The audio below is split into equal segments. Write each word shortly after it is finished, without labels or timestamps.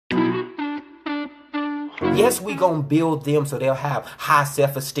Yes, we gonna build them so they'll have high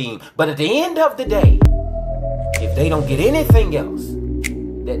self-esteem. But at the end of the day, if they don't get anything else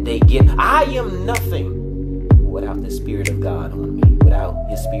that they get, I am nothing without the Spirit of God on me, without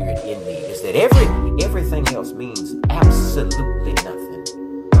His Spirit in me. Is that everything else means absolutely nothing.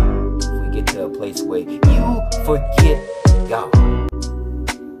 If we get to a place where you forget God,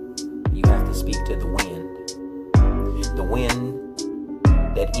 you have to speak to the wind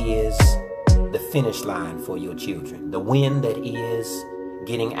that is the finish line for your children, the wind that is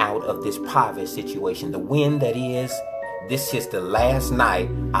getting out of this private situation, the wind that is, this is the last night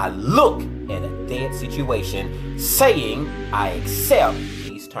I look at a dead situation saying I accept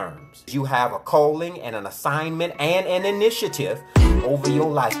these terms. You have a calling and an assignment and an initiative over your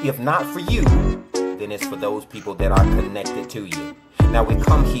life. If not for you, then it's for those people that are connected to you. Now we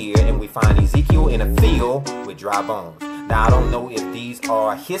come here and we find Ezekiel in a field with dry bones. Now I don't know if these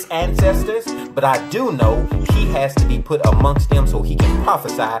are his ancestors, but I do know he has to be put amongst them so he can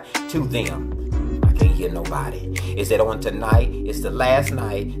prophesy to them. I can't hear nobody. Is that on tonight? It's the last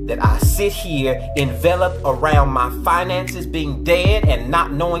night that I sit here enveloped around my finances being dead and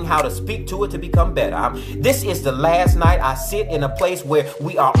not knowing how to speak to it to become better. This is the last night I sit in a place where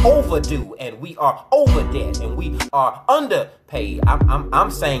we are overdue and we are over debt and we are underpaid.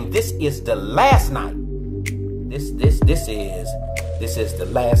 I'm saying this is the last night. This is the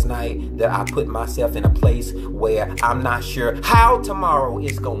last night that I put myself in a place where I'm not sure how tomorrow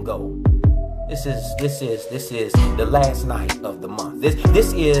is gonna go. This is the last night of the month.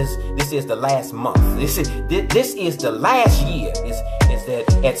 This is the last month. This is the last year. Is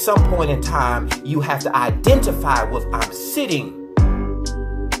that at some point in time you have to identify with I'm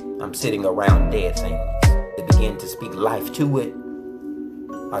sitting around dead things to begin to speak life to it,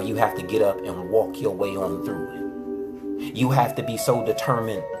 or you have to get up and walk your way on through it. You have to be so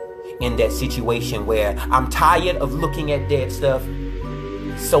determined in that situation where I'm tired of looking at dead stuff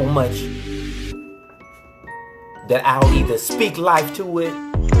so much that I'll either speak life to it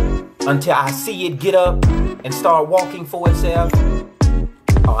until I see it get up and start walking for itself,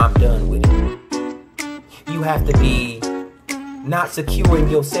 or I'm done with it. You have to be not secure in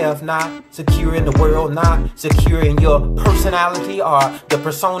yourself, not secure in the world, not secure in your personality or the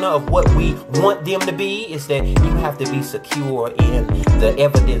persona of what we want them to be. Is that you have to be secure in the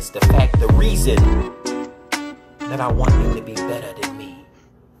evidence, the fact, the reason that I want them to be better than me.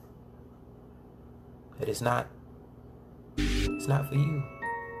 That it's not for you.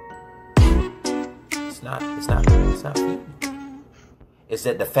 It's not for you. It's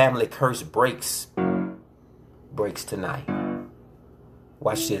that the family curse breaks tonight.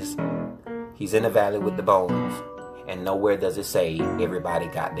 Watch this. He's in the valley with the bones, and nowhere does it say everybody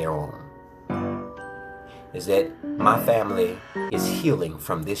got their own. Is that my family is healing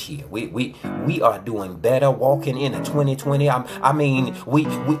from this year. We are doing better walking into 2020. I mean, we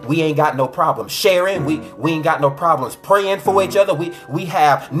ain't got no problem sharing. We ain't got no problems praying for each other. We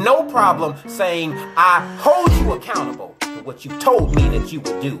have no problem saying I hold you accountable to what you told me that you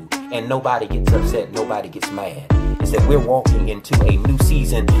would do, and nobody gets upset, nobody gets mad. Is that we're walking into a new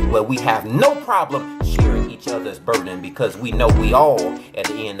season where we have no problem sharing each other's burden because we know we all at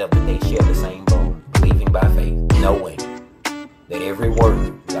the end of the day share the same bone, believing by faith, knowing that every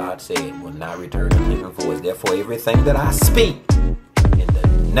word God said will not return unto Him void. Therefore, everything that I speak in the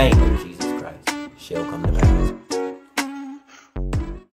name of Jesus Christ shall come to pass.